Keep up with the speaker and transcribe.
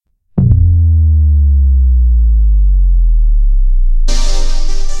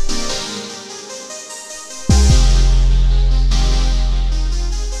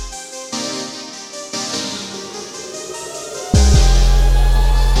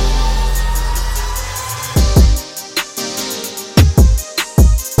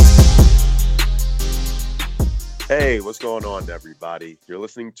Hey, what's going on, everybody? You're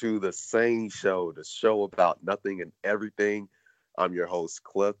listening to The Same Show, the show about nothing and everything. I'm your host,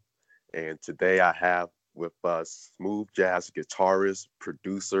 Cliff, and today I have with us smooth jazz guitarist,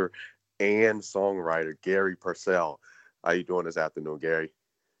 producer, and songwriter Gary Purcell. How you doing this afternoon, Gary?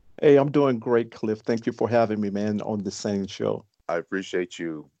 Hey, I'm doing great, Cliff. Thank you for having me, man, on the same show. I appreciate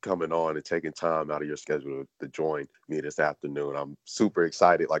you coming on and taking time out of your schedule to join me this afternoon. I'm super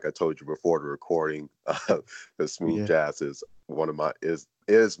excited. Like I told you before the recording, the smooth Yeah. jazz is one of my is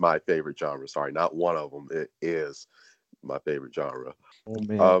my favorite genre. Sorry, not one of them. It is my favorite genre. Oh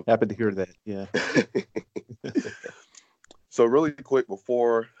man, Uh, happy to hear that. Yeah. so really quick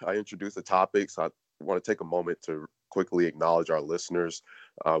before I introduce the topics, I want to take a moment to quickly acknowledge our listeners.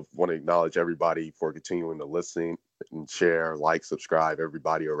 I want to acknowledge everybody for continuing to listen and share, like, subscribe,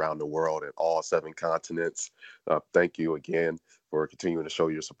 everybody around the world in all 7 continents. Thank you again for continuing to show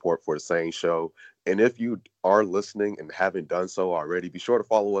your support for the Same Show. And if you are listening and haven't done so already, be sure to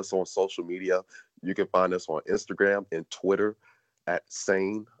follow us on social media. You can find us on Instagram and Twitter at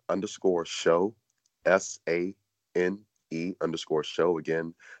sane_show, SANE_show.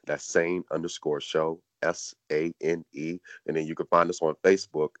 Again, that's sane_show, SANE. And then you can find us on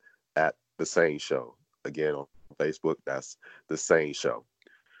Facebook at The Same Show. Again, on Facebook, that's The Same Show.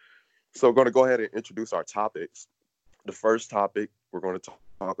 So we're going to go ahead and introduce our topics. The first topic we're going to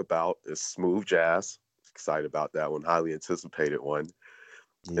talk about is smooth jazz. Excited about that one, highly anticipated one.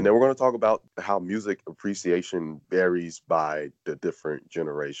 And then Yeah. we're going to talk about how music appreciation varies by the different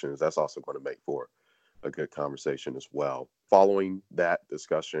generations. That's also going to make for a good conversation as well. Following that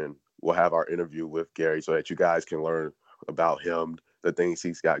discussion, we'll have our interview with Gary so that you guys can learn about him, the things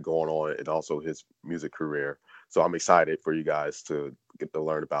he's got going on, and also his music career. So I'm excited for you guys to get to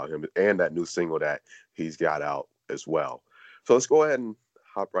learn about him and that new single that he's got out as well. So let's go ahead and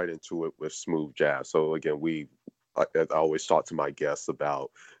hop right into it with smooth jazz. So again, as I always talk to my guests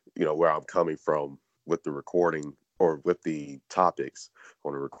about, where I'm coming from with the recording or with the topics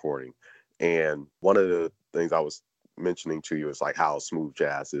on the recording. And one of the things I was mentioning to you is like how smooth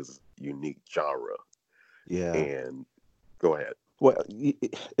jazz is a unique genre. Yeah. And go ahead. Well,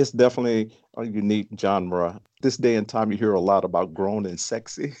 it's definitely a unique genre. This day and time, you hear a lot about grown and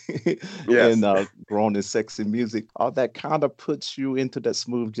sexy and Yes. grown and sexy music. All that kind of puts you into that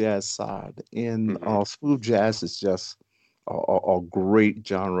smooth jazz side. And Hmm. smooth jazz is just a great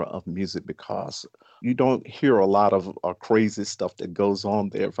genre of music because you don't hear a lot of crazy stuff that goes on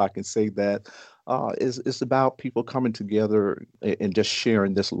there, if I can say that. It's about people coming together and just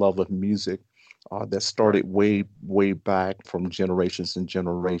sharing this love of music that Right. started way back from generations and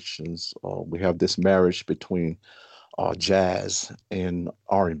generations. We have this marriage between jazz and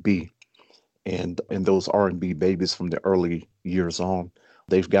R&B, and those R&B babies from the early years on,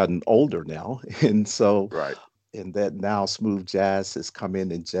 they've gotten older now, and so Right. and that now smooth jazz has come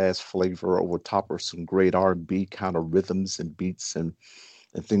in and jazz flavor over top of some great R&B kind of rhythms and beats and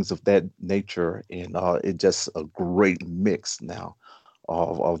things of that nature, and it's just a great mix now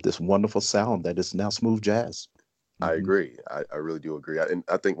of this wonderful sound that is now smooth jazz. I Hmm. agree. I really do agree. And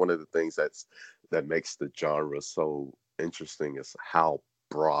I think one of the things that makes the genre so interesting is how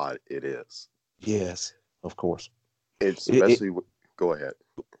broad it is. Yes, of course. It's It, it, especially, go ahead.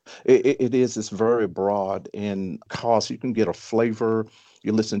 it is. It's very broad, and cause you can get a flavor.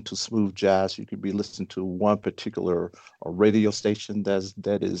 You listen to smooth jazz. You could be listening to one particular radio station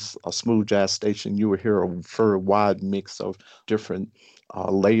that is a smooth jazz station. You will hear a very wide mix of different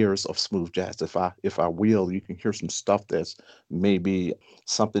layers of smooth jazz. If I will, you can hear some stuff that's maybe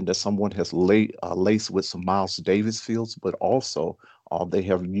something that someone has laced with some Miles Davis feels, but also they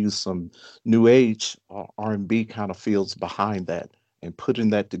have used some new age R&B kind of feels behind that, and putting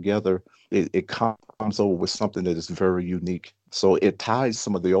that together, it comes over with something that is very unique. So it ties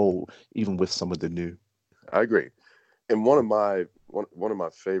some of the old, even with some of the new. I agree. And one of my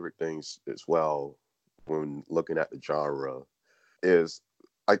favorite things as well when looking at the genre is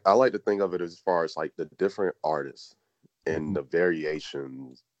I like to think of it as far as like the different artists and Hmm. the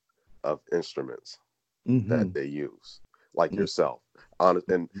variations of instruments that Hmm. they use, like yourself.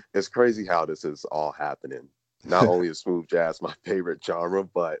 And it's crazy how this is all happening. Not only is smooth jazz my favorite genre,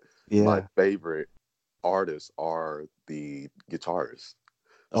 but my Yeah. favorite artists are the guitarists.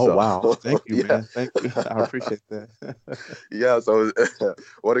 Oh So wow. Thank you, yeah, man. Thank you. I appreciate that. yeah. So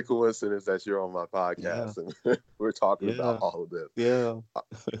what a coincidence that you're on my Yeah. podcast and we're talking about Yeah. all of this. Yeah. Uh,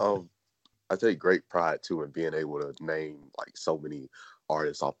 Um, I take great pride too in being able to name like so many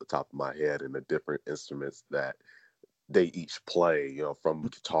artists off the top of my head and the different instruments that they each play, from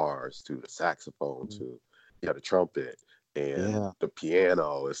guitars to the saxophone Mhm. to the trumpet and Yeah. the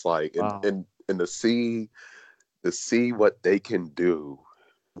piano. It's like and Wow. and and to see. to see what they can do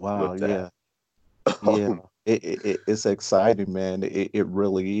Wow, with that. yeah. Yeah, it's exciting, man. It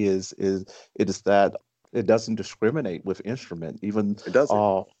really is. It is that it doesn't discriminate with instrument. Even It doesn't.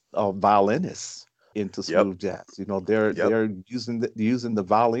 uh, violinists into Yep. smooth jazz, you know, they're Yep. they're using the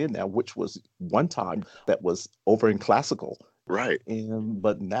violin now, which was one time that was over in classical. Right. And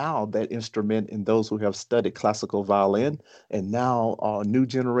but now that instrument, and those who have studied classical violin, and now new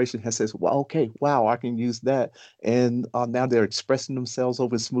generation has says, well, okay, wow, I can use that, and now they're expressing themselves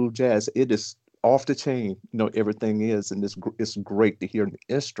over smooth jazz. It is off the chain, you know, everything is, and it's great to hear an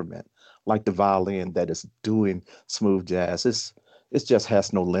instrument like the violin that is doing smooth jazz. It just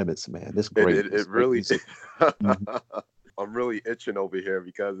has no limits, man. It's It great. it, It's it great really. music. Mhm. I'm really itching over here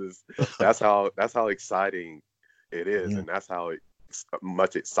because that's how exciting it is, Yeah. and that's how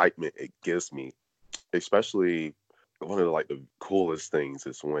much excitement it gives me. Especially one of the coolest things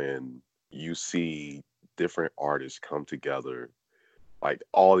is when you see different artists come together, like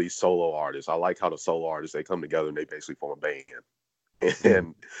all these solo artists. I like how the solo artists, they come together and they basically form a band, Mm,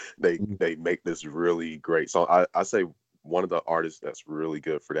 and they mm. they make this really great song. I say one of the artists that's really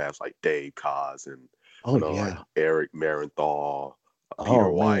good for that is like Dave Koz, and Oh like yeah. Eric Marinthal, Oh Peter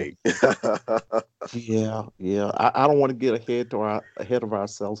man. White. Yeah, yeah. I don't want to get ahead of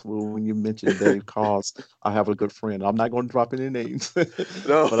ourselves when you mentioned Dave Cause. I have a good friend. I'm not going to drop any names, but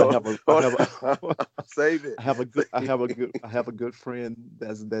No, save it. I have a good Save it. I have a good friend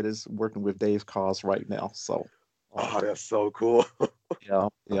that is working with Dave Cause right now. So, Oh, um, that's so cool. yeah,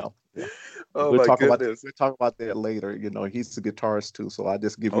 yeah, yeah. Oh my goodness. We'll talk about that later. You know, he's a guitarist too, so I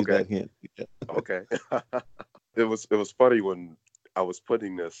just give you Okay. that hint. Yeah. Okay. It was funny when I was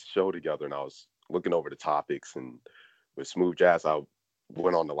putting this show together and I was looking over the topics, and with smooth jazz I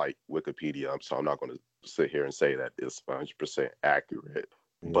went on to like Wikipedia, so I'm not going to sit here and say that it's 100% accurate.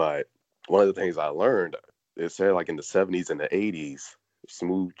 Yeah. But one of the things I learned, it said like in the 70s and the 80s,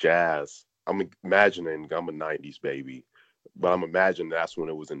 smooth jazz. I'm imagining, I'm a 90s baby, but I'm imagining that's when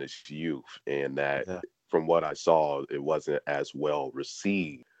it was in its youth, and that Yeah. from what I saw, it wasn't as well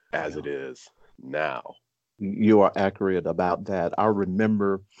received as Yeah. it is now. You are accurate about that. I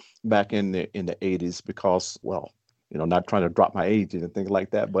remember back in the 80s because, well, you know, not trying to drop my age and things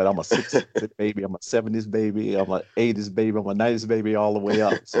like that, but I'm a 60s baby, I'm a 70s baby, I'm a 80s baby, I'm a 90s baby all the way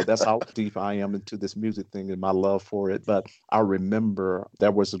up. So that's how deep I am into this music thing and my love for it. But I remember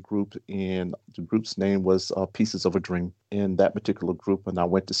there was a group, and the group's name was Pieces of a Dream. In that particular group, and I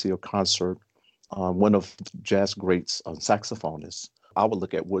went to see a concert. One of jazz greats, saxophonist. I would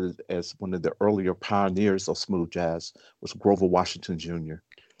look at Wood as one of the earlier pioneers of smooth jazz was Grover Washington Jr. And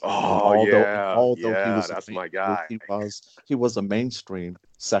Oh yeah, although yeah, that's my guy. he was a mainstream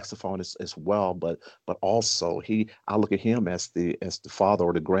saxophonist as well, but also I look at him as the father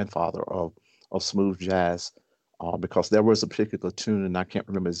or the grandfather of smooth jazz. Because there was a particular tune, and I can't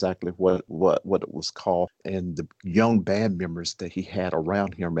remember exactly what it was called, and the young band members that he had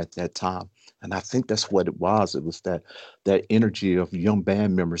around him at that time, and I think that's what it was. It was that energy of young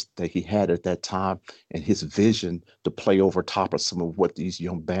band members that he had at that time, and his vision to play over top of some of what these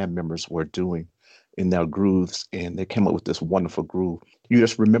young band members were doing in their grooves, and they came up with this wonderful groove. You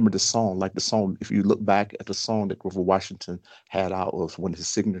just remember the song, like the song. If you look back at the song that Grover Washington had out, was one of his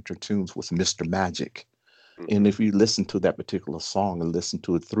signature tunes was "Mr. Magic." And Hmm. if you listen to that particular song and listen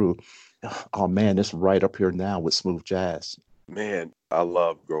to it through, oh man, it's right up here now with smooth jazz. Man, I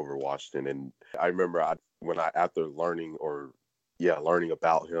love Grover Washington, and I remember when I after learning or yeah learning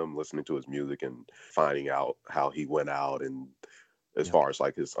about him, listening to his music, and finding out how he went out, and as Yeah. far as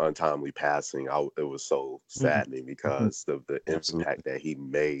like his untimely passing, it was so Mhm, saddening mhm. because of the impact Absolutely. that he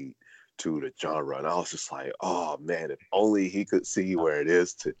made to the genre. And I was just like, oh man, if only he could see where it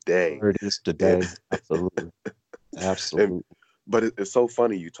is today. Where it is And today. Absolutely. and Absolutely. but it's so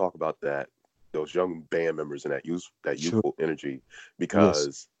funny you talk about that, those young band members and that Sure. youthful energy, Yes.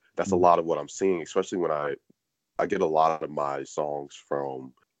 because that's a Mhm, lot of what I'm seeing, especially when I get a lot of my songs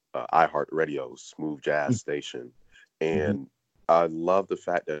from iHeartRadio's smooth jazz mhm, station. mhm. And I love the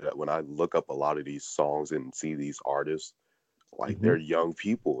fact that when I look up a lot of these songs and see these artists, like Mhm. they're young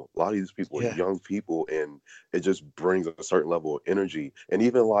people. A lot of these people are Yeah. young people, and it just brings a certain level of energy. And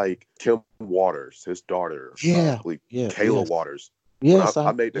even like Kim Waters, his daughter, I Yeah. believe Yeah. Kayla Yes. Waters. When Yes.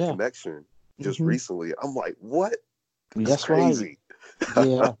 I made the Yeah. connection just Mhm. recently, I'm like, what? That's That's right. crazy.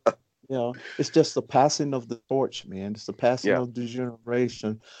 Yeah. Yeah. It's just the passing of the torch, man. It's the passing Yeah. of the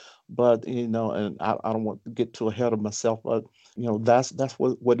generation. But you know, and I don't want to get too ahead of myself, but you know, that's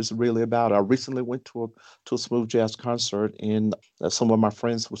what it's really about. I recently went to a smooth jazz concert, and some of my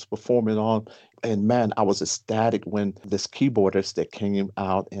friends was performing on, and man, I was ecstatic when this keyboardist that came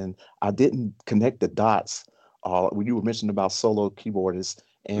out, and I didn't connect the dots When you were mentioning about solo keyboardists,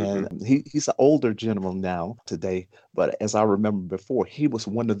 Hmm. and he's an older gentleman now today, but as I remember before, he was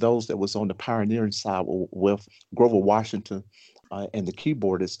one of those that was on the pioneering side with Grover Washington, and the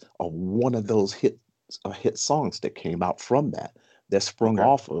keyboardists are one of those hit songs that came out from that sprung Okay.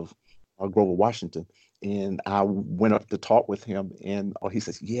 off of Grover Washington. And I went up to talk with him, and he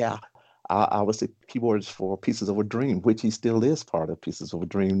says, "Yeah, I was the keyboardist for Pieces of a Dream," which he still is part of Pieces of a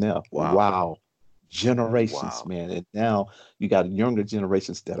Dream now. Wow. Wow, generations, Wow. man. And now you got younger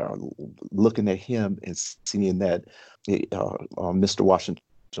generations that are looking at him and seeing that Mr. Washington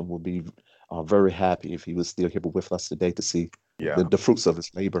will be very happy if he was still here with us today to see Yeah, the fruits of his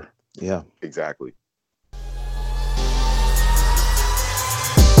labor. Yeah. exactly.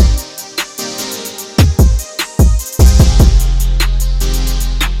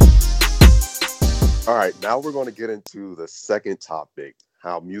 All right, now we're going to get into the second topic,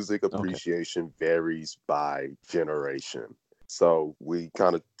 how music Okay. appreciation varies by generation. So we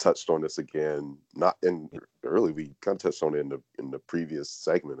kind of touched on this again, not in early. We kind of touched on it in the previous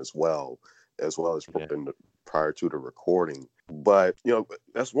segment as Yeah. in the, prior to the recording. But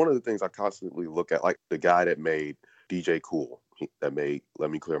that's one of the things I constantly look at, like the guy that made DJ Cool, that made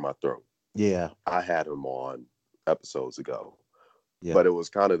 "Let Me Clear My Throat." Yeah. I had him on episodes ago, Yeah. but it was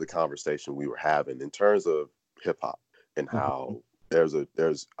kind of the conversation we were having in terms of hip hop and Mhm. how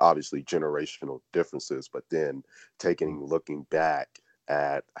there's obviously generational differences, but then looking back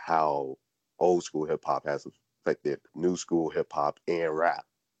at how old school hip hop has affected new school hip hop and rap.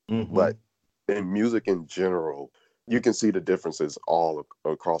 But Mhm. in music in general, you can see the differences all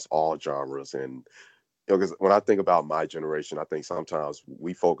across all genres. And because when I think about my generation, I think sometimes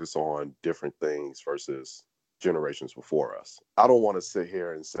we focus on different things versus generations before us. I don't want to sit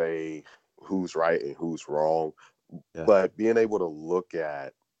here and say who's right and who's wrong, Yeah. but being able to look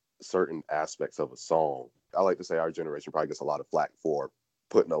at certain aspects of a song, I like to say our generation probably gets a lot of flack for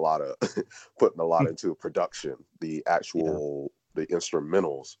putting a lot of putting a lot into production, Yeah. the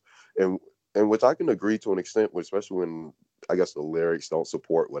instrumentals, and and which I can agree to an extent, especially when I guess the lyrics don't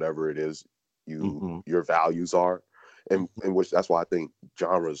support whatever it is Mhm. your values are, and Mhm. in which that's why I think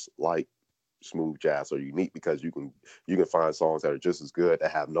genres like smooth jazz are unique, because you can find songs that are just as good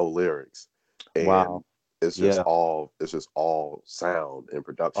that have no lyrics, and Wow. Yeah. it's just all sound and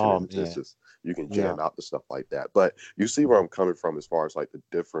production, Oh and it's man. just you can Yeah. jam out the stuff like that. But you see where I'm coming from as far as like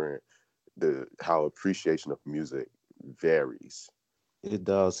the how appreciation of music varies. It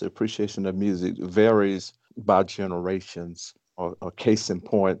does. The appreciation of music varies by generations. A case in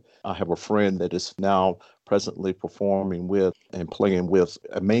point, I have a friend that is now presently performing with and playing with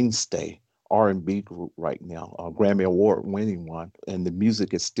a mainstay R&B group right now, a Grammy Award winning one, and the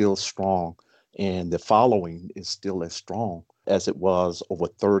music is still strong, and the following is still as strong as it was over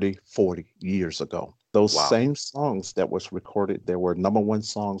 30, 40 years ago. Those Wow. same songs that was recorded, there were number one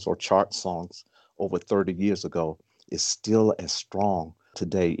songs or chart songs over 30 years ago, is still as strong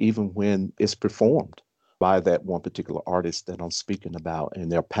today, even when it's performed by that one particular artist that I'm speaking about.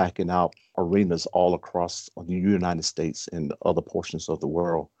 And they're packing out arenas all across the United States and other portions of the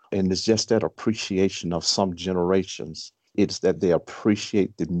world. And it's just that appreciation of some generations. It's that they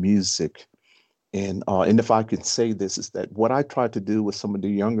appreciate the music. And if I could say this, is that what I try to do with some of the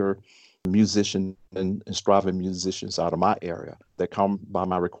younger musicians and striving musicians out of my area that come by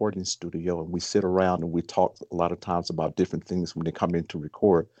my recording studio, and we sit around and we talk a lot of times about different things when they come in to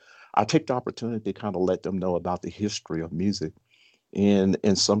record. I take the opportunity to kind of let them know about the history of music. And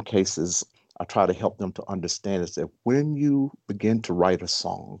in some cases, I try to help them to understand is that when you begin to write a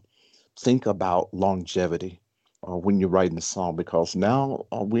song, think about longevity when you're writing a song, because now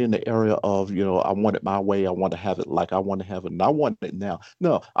we're in the area of, I want it my way. I want to have it like I want to have it, and I want it now.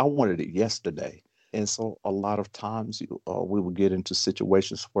 No, I wanted it yesterday. And so a lot of times we would get into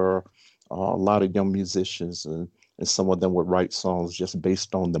situations where a lot of young musicians and some of them would write songs just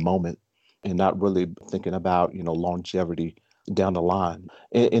based on the moment and not really thinking about, longevity down the line.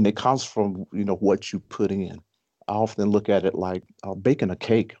 And it comes from, what you put in. I often look at it like baking a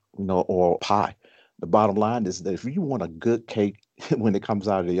cake, or pie. The bottom line is that if you want a good cake when it comes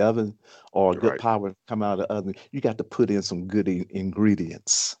out of the oven, or a good Right. pie when it comes out of the oven, you got to put in some good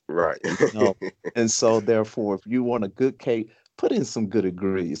ingredients. Right. No. And so therefore, if you want a good cake, put in some good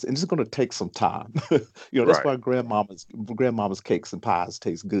ingredients. And it's going to take some time. That's Right. why grandmama's cakes and pies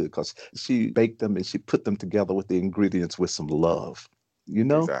taste good, because she baked them and she put them together with the ingredients with some love. You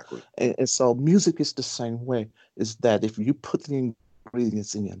know? Exactly. And so music is the same way. Is that if you put the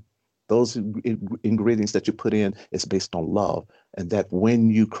ingredients in, those ingredients that you put in is based on love. And that when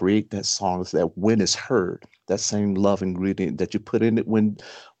you create that song, is that when it's heard, that same love ingredient that you put in it when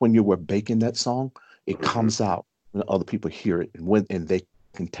you were baking that song, It Hmm. comes out when other people hear it and they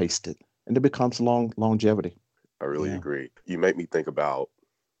can taste it, and it becomes longevity. I really Yeah, agree. You make me think about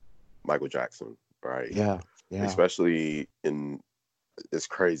Michael Jackson, right? yeah, yeah, Especially in it's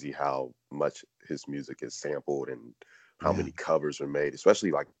crazy how much his music is sampled and how yeah. many covers are made,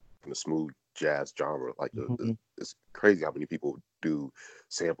 especially like in the smooth jazz genre. Like Hmm. it's crazy how many people do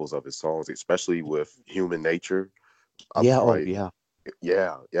samples of his songs, especially with Human Nature. I'm Yeah. Oh, probably yeah,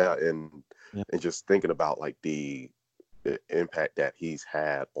 yeah, yeah, yeah, and just thinking about like the impact that he's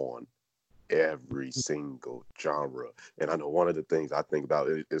had on every single genre. And I know one of the things I think about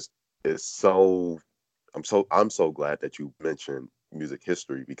is so I'm so glad that you mentioned music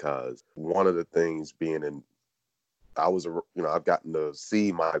history because one of the things being in I was I've gotten to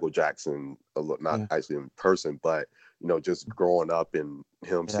see Michael Jackson a lot, not yeah, actually in person, but just growing up and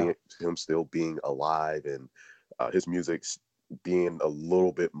him yeah, seeing him still being alive and his music being a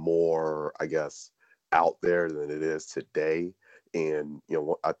little bit more, I guess, out there than it is today. And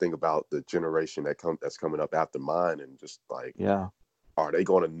I think about the generation that's coming up after mine, and just like, yeah. are they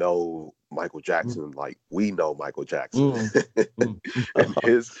going to know Michael Mm, Jackson like we know Michael Jackson mm, mm. and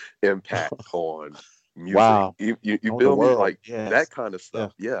his impact on music? Wow. You On the feel me? world. Like that Yes. kind of Yeah.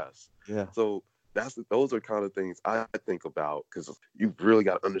 stuff. Yes. Yeah. So those are kind of things I think about because you really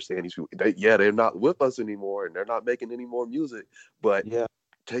got to understand these people. They're not with us anymore and they're not making any more music, but Yeah.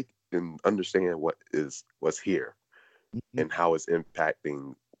 take and understand what's here Mhm. and how it's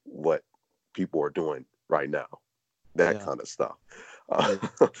impacting what people are doing right now, that Yeah. kind of stuff.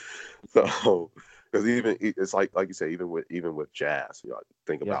 Yeah. So because even it's like you say, even with jazz,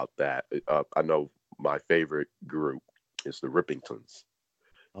 think Yeah. about that. I know my favorite group is the Rippingtons,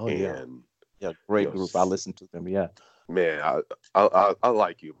 Oh, yeah. and Yeah. you Great know, group. I listen to them. Yeah. man, I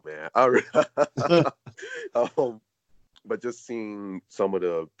like you, man. Um, but just seeing some of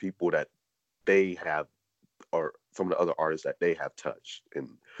the people that they have or some of the other artists that they have touched and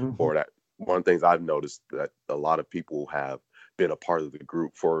Hmm. or that one of the things I've noticed that a lot of people have been a part of the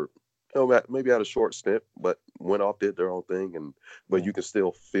group for maybe at a short stint but went off, did their own thing, and but Yeah. you can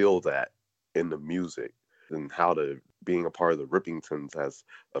still feel that in the music and how the being a part of the Rippingtons has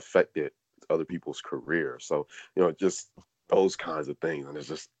affected other people's career. So just those kinds of things, and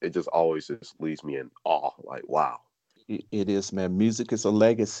it just always just leaves me in awe, like wow. It is, man. Music is a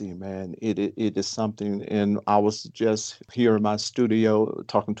legacy, man. It is something. And I was just here in my studio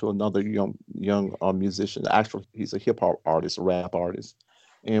talking to another young musician. Actually, he's a hip hop artist, a rap artist,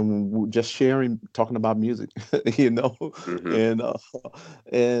 and just sharing, talking about music, you know. Hmm.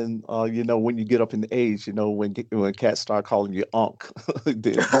 And when you get up in age, when cats start calling you Unc,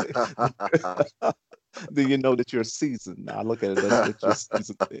 then then you know that you're seasoned. I look at it as that you're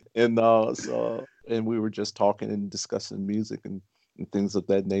seasoned. And we were just talking and discussing music and things of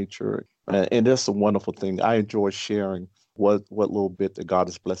that nature. And that's a wonderful thing. I enjoy sharing what little bit that God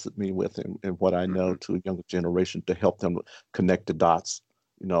has blessed me with and what I know Hmm. to a younger generation to help them connect the dots,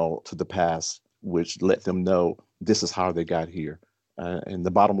 to the past, which let them know this is how they got here. And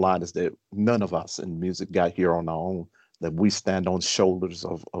the bottom line is that none of us in music got here on our own, that we stand on shoulders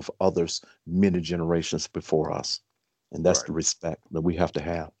of others many generations before us. And that's Right. the respect that we have to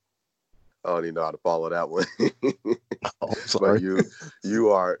have. I don't even know how to follow that one. Oh, I'm But sorry. you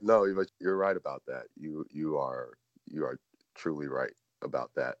are no, but you're right about that. You are truly right about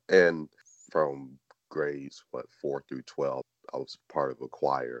that. And from grades 4 through 12, I was part of a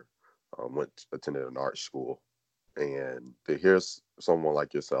choir. Attended an art school, and to hear someone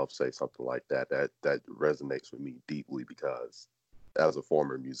like yourself say something like that resonates with me deeply because as a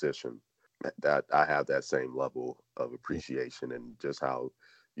former musician, that I have that same level of Yeah. appreciation and just how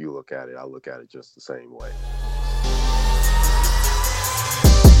you look at it, I look at it just the same way.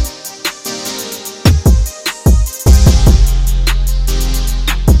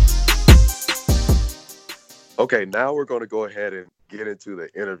 Okay, now we're going to go ahead and get into the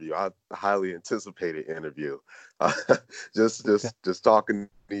interview. I highly anticipated interview. Uh, just, Okay. just, just talking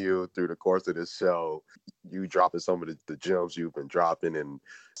to you through the course of this show, you dropping some of the gems you've been dropping, and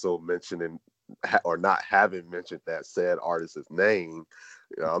so mentioning or not having mentioned that said artist's name.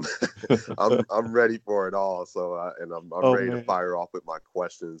 I'm ready for it all. So and I'm Oh, ready to man. fire off with my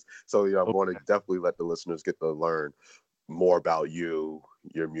questions. So I'm going to Okay. definitely let the listeners get to learn more about you,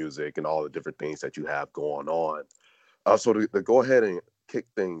 your music, and all the different things that you have going on. So to go ahead and kick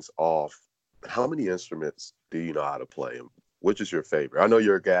things off, how many instruments do you know how to play? And which is your favorite? I know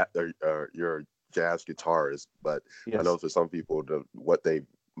you're a jazz guitarist, but I know Yes. for some people what they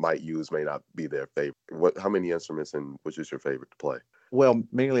might use may not be their favorite. How many instruments and which is your favorite to play? Well,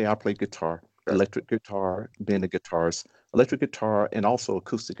 mainly I play guitar, Okay. electric guitar, being a guitarist, electric guitar, and also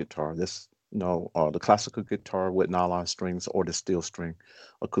acoustic guitar. the classical guitar with nylon strings or the steel string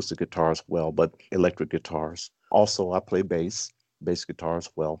acoustic guitar as well, but electric guitars. Also, I play bass guitar as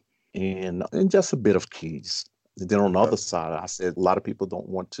well, and just a bit of keys. And then on the Okay. other side, I said a lot of people don't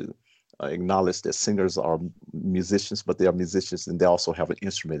want to acknowledge that singers are musicians, but they are musicians and they also have an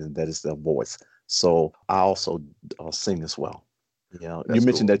instrument, and that is their voice. So I also sing as well. Yeah, you That's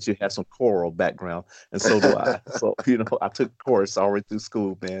mentioned cool. that you had some choral background, and so do I. So, I took chorus all right through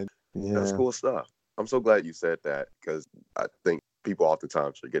school, man. That's Yeah, cool stuff. I'm so glad you said that because I think people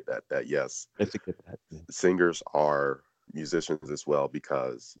oftentimes forget that yes, I think of that. Yeah. singers are musicians as well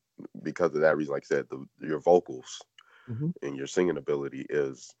because of that reason. Like I said, your vocals Hmm. and your singing ability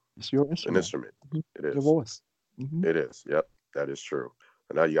is It's your an instrument, instrument. hmm It your is. voice. Hmm. It is. Yep, that is true.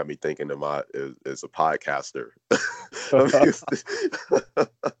 And now you got me thinking of my as a podcaster. I'm used to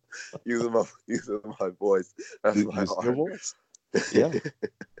using my voice as my Use your art. voice. Yeah,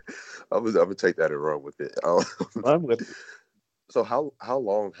 I'm gonna take that and run with it. I'm with it. So how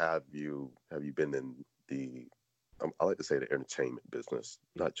long have you been in the I like to say the entertainment business,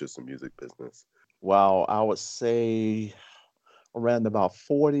 not just the music business. Wow, I would say around about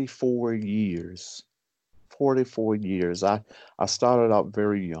 44 years. 44 years. I started out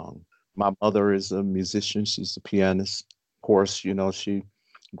very young. My mother is a musician. She's a pianist. Of course, she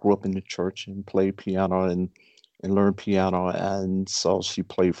grew up in the church and played piano and learned piano. And so she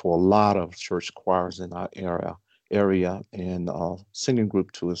played for a lot of church choirs in our area and singing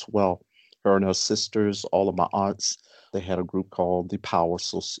group too as well. Her and her sisters, all of my aunts, they had a group called the Power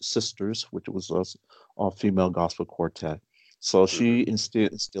Sisters, which was a female gospel quartet. So Hmm. she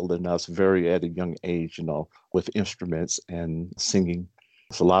instilled in us very at a young age, with instruments and singing.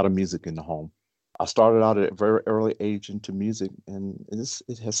 It's a lot of music in the home. I started out at a very early age into music, and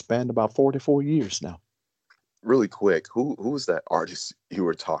it has spanned about 44 years now. Really quick, who was that artist you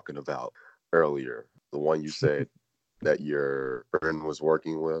were talking about earlier? The one you said that your friend was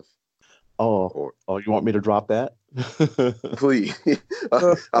working with, Oh, or oh, you want me to drop that? please,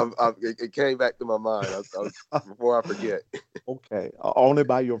 it came back to my mind. Before I forget. Okay, only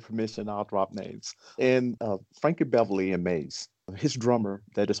by your permission, I'll drop names. And Frankie Beverly and Mays, his drummer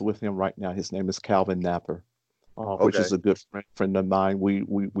that is with him right now, his name is Calvin Napper, which is Okay. a good friend of mine. We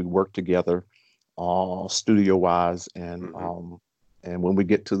work together, studio wise, Hmm. and when we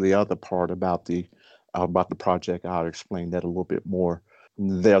get to the other part about the project, I'll explain that a little bit more.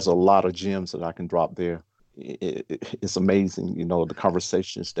 There's a lot of gems that I can drop there. It's amazing, the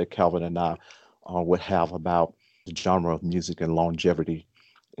conversations that Calvin and I would have about the genre of music and longevity,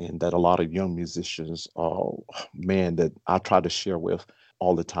 and that a lot of young musicians, man, that I try to share with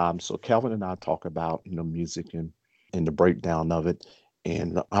all the time. So Calvin and I talk about music and the breakdown of it,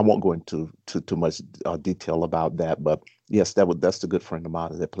 and I won't go into too much detail about that, but yes, that's the good friend of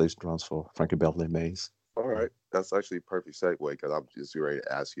mine that plays drums for Frankie Beverly Mays. All Yeah. right. That's actually a perfect segue because I'm just ready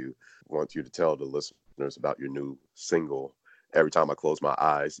to ask you. Want you to tell the listeners about your new single. Every time I close my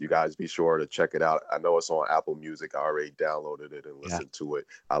eyes, you guys be sure to check it out. I know it's on Apple Music. I already downloaded it and Yeah. listened to it.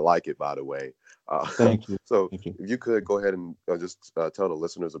 I like it, by the way. Thank you. So Thank you. if you could go ahead and just tell the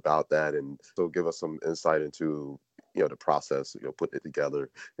listeners about that, and so give us some insight into the process, putting it together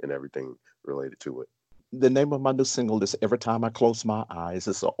and everything related to it. The name of my new single is Every Time I Close My Eyes.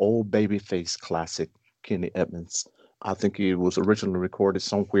 It's an old babyface classic, Kenny Edmonds. I think it was originally recorded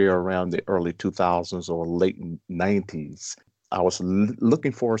somewhere around the early 2000s or late 90s. I was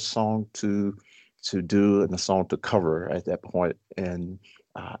looking for a song to do and a song to cover at that point, and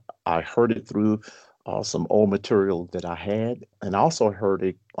uh, I heard it through some old material that I had, and I also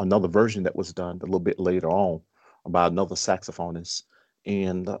heard another version that was done a little bit later on by another saxophonist.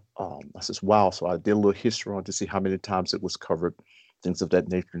 And I says, wow. So I did a little history on to see how many times it was covered, things of that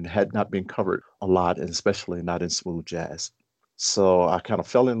nature, and it had not been covered a lot, and especially not in smooth jazz. So I kind of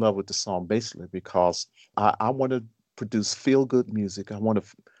fell in love with the song basically because I want to produce feel good music. I want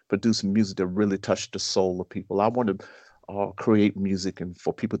to produce music that really touch the soul of people. I want to create music and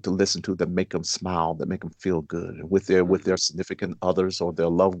for people to listen to that make them smile, that make them feel good, and with their Hmm. significant others or their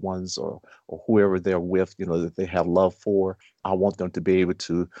loved ones or whoever they're with, that they have love for. I want them to be able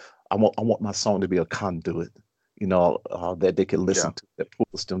to. I want my song to be a conduit, that they can Yeah. listen to, that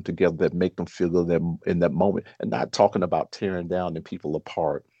pulls them together, that make them feel good in that moment, and not talking about tearing down and people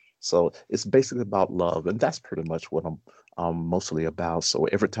apart. So it's basically about love, and that's pretty much what I'm mostly about. So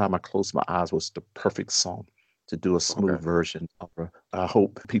every time I close my eyes was the perfect song to do a Okay. smooth version of. I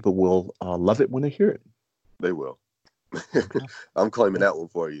hope people will love it when they hear it. They will. Okay. I'm claiming Yeah. that one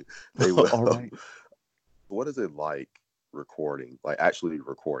for you. They will. All right. What is it like? recording, like actually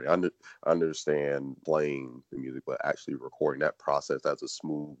recording. I understand playing the music, but actually recording that process as a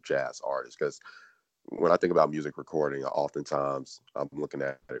smooth jazz artist. Because when I think about music recording, oftentimes I'm looking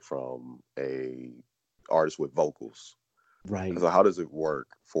at it from a artist with vocals. Right. So how does it work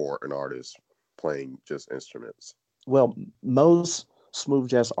for an artist playing just instruments? Well, most smooth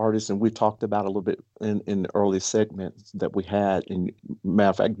jazz artists, and we talked about a little bit in the early segments that we had. And matter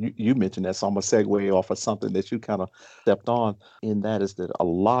of fact, you mentioned that, so I'm gonna segue off of something that you kind of stepped on. In that is that a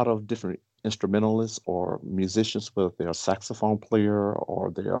lot of different instrumentalists or musicians, whether they're a saxophone player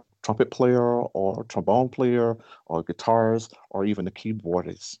or they're a trumpet player or trombone player or guitarist or even a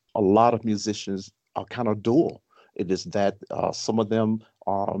keyboardist, a lot of musicians are kind of dual. It is that some of them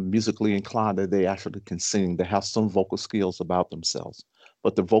are musically inclined that they actually can sing. They have some vocal skills about themselves,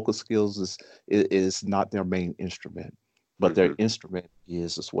 but the vocal skills is not their main instrument. But their Hmm. instrument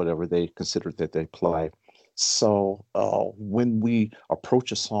is whatever they consider that they play. So when we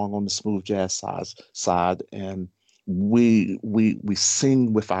approach a song on the smooth jazz side, and we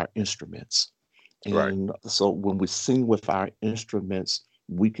sing with our instruments, Right. and so when we sing with our instruments,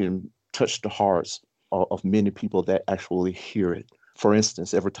 we can touch the hearts of many people that actually hear it. For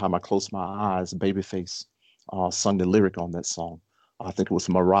instance, every time I close my eyes, Babyface sung the lyric on that song. I think it was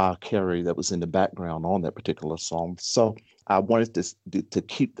Mariah Carey that was in the background on that particular song. So I wanted to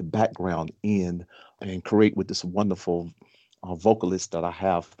keep the background in and create with this wonderful vocalist that I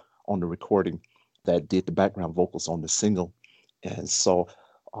have on the recording that did the background vocals on the single. And so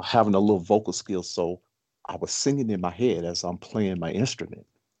having a little vocal skill. So I was singing in my head as I'm playing my instrument.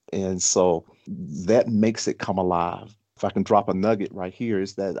 And so that makes it come alive. If I can drop a nugget right here,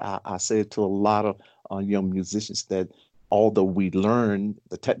 is that I said to a lot of young musicians that although we learn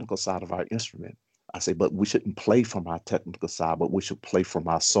the technical side of our instrument, I say, but we shouldn't play from our technical side, but we should play from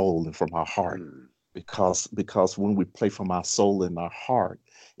our soul and from our heart. Mm. Because when we play from our soul and our heart,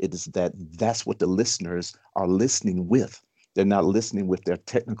 it is that's what the listeners are listening with. They're not listening with their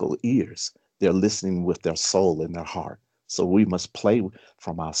technical ears. They're listening with their soul and their heart. So we must play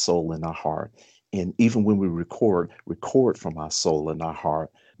from our soul and our heart. And even when we record from our soul and our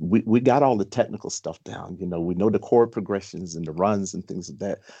heart. We got all the technical stuff down. You know, we know the chord progressions and the runs and things of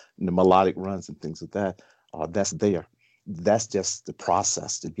that, and the melodic runs and things of that. That's there. That's just the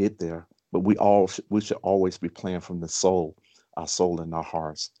process to get there. But we should always be playing from the soul, our soul and our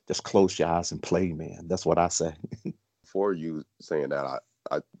hearts. Just close your eyes and play, man. That's what I say. For you saying that,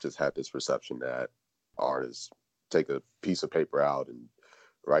 I just had this perception that artists take a piece of paper out and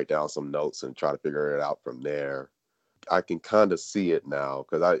write down some notes and try to figure it out from there. I can kind of see it now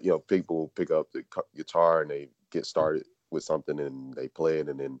because people pick up the guitar and they get started with something and they play it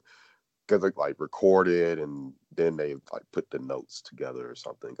and then because they like record it and then they like put the notes together or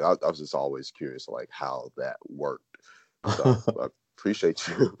something. I was just always curious like how that worked. So I appreciate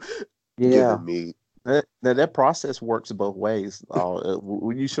you Yeah. giving me. That process works both ways.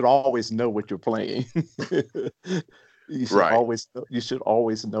 You should always know what you're playing. Right. You should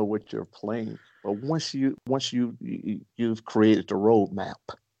always know what you're playing. But you've created the roadmap,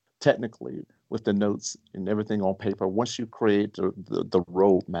 technically with the notes and everything on paper. Once you create the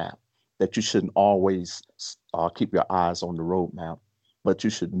roadmap, that you shouldn't always keep your eyes on the roadmap, but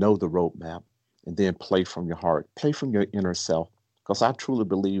you should know the roadmap and then play from your heart, play from your inner self. Because I truly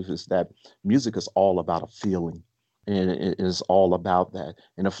believe is that music is all about a feeling, and it is all about that.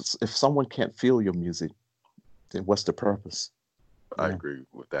 And if someone can't feel your music, then what's the purpose? I Yeah. agree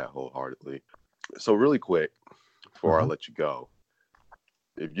with that wholeheartedly. So really quick before I Uh-huh. let you go,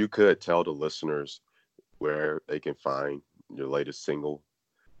 if you could tell the listeners where they can find your latest single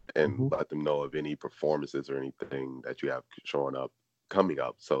and Hmm. let them know of any performances or anything that you have showing up coming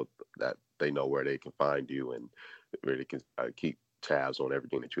up so that they know where they can find you and where they can keep tabs on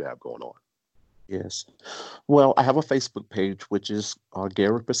everything that you have going on. Yes. Well, I have a Facebook page, which is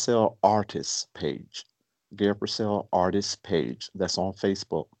Gary Purcell Artist page. Gary Purcell Artist page. That's on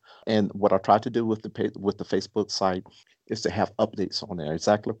Facebook. And what I try to do with with the Facebook site is to have updates on there,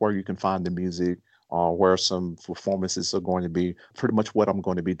 exactly where you can find the music, where some performances are going to be, pretty much what I'm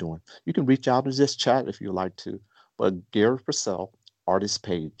going to be doing. You can reach out and just chat if you like to. But Gary Purcell Artist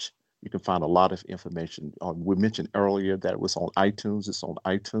page. You can find a lot of information. We mentioned earlier that it was on iTunes. It's on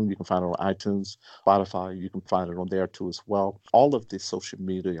iTunes. You can find it on iTunes, Spotify. You can find it on there too as well. All of the social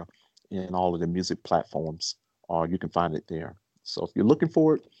media and all of the music platforms, you can find it there. So if you're looking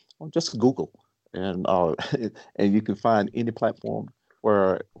for it, just Google, and and you can find any platform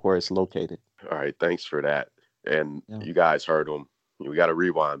where it's located. All right, thanks for that. And Yeah, you guys heard them. We got a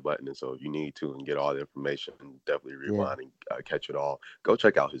rewind button, and so if you need to and get all the information, definitely yeah. rewind and catch it all, go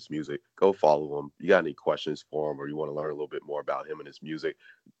check out his music. Go follow him. You got any questions for him, or you want to learn a little bit more about him and his music,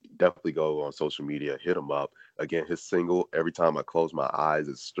 definitely go on social media, hit him up. Again, his single, Every Time I Close My Eyes,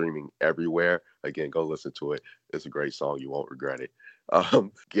 is streaming everywhere. Again, go listen to it. It's a great song. You won't regret it.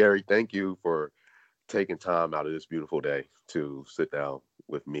 Gary, thank you for taking time out of this beautiful day to sit down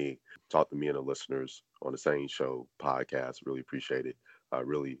with me, talk to me and the listeners on the Sane Show podcast. Really appreciate it. I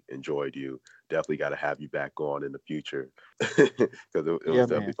really enjoyed you. Definitely got to have you back on in the future because it was Yeah,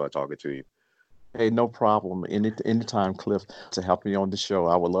 definitely man. fun talking to you. Hey, no problem. Anytime, Cliff, to help me on the show.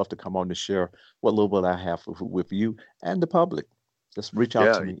 I would love to come on to share what little bit I have with you and the public. Just reach out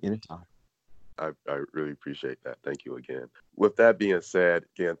Yeah, to me anytime. I really appreciate that. Thank you again. With that being said,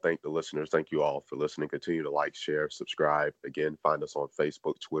 again, thank the listeners. Thank you all for listening. Continue to like, share, subscribe. Again, find us on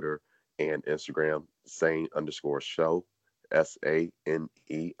Facebook, Twitter, and Instagram, Sane_show,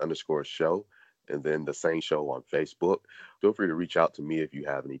 SANE_show, and then the Sane Show on Facebook. Feel free to reach out to me if you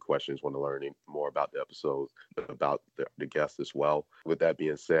have any questions, want to learn more about the episodes, about the guests as well. With that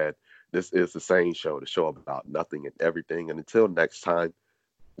being said, this is the Sane Show, the show about nothing and everything. And until next time,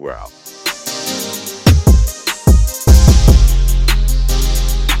 we're out.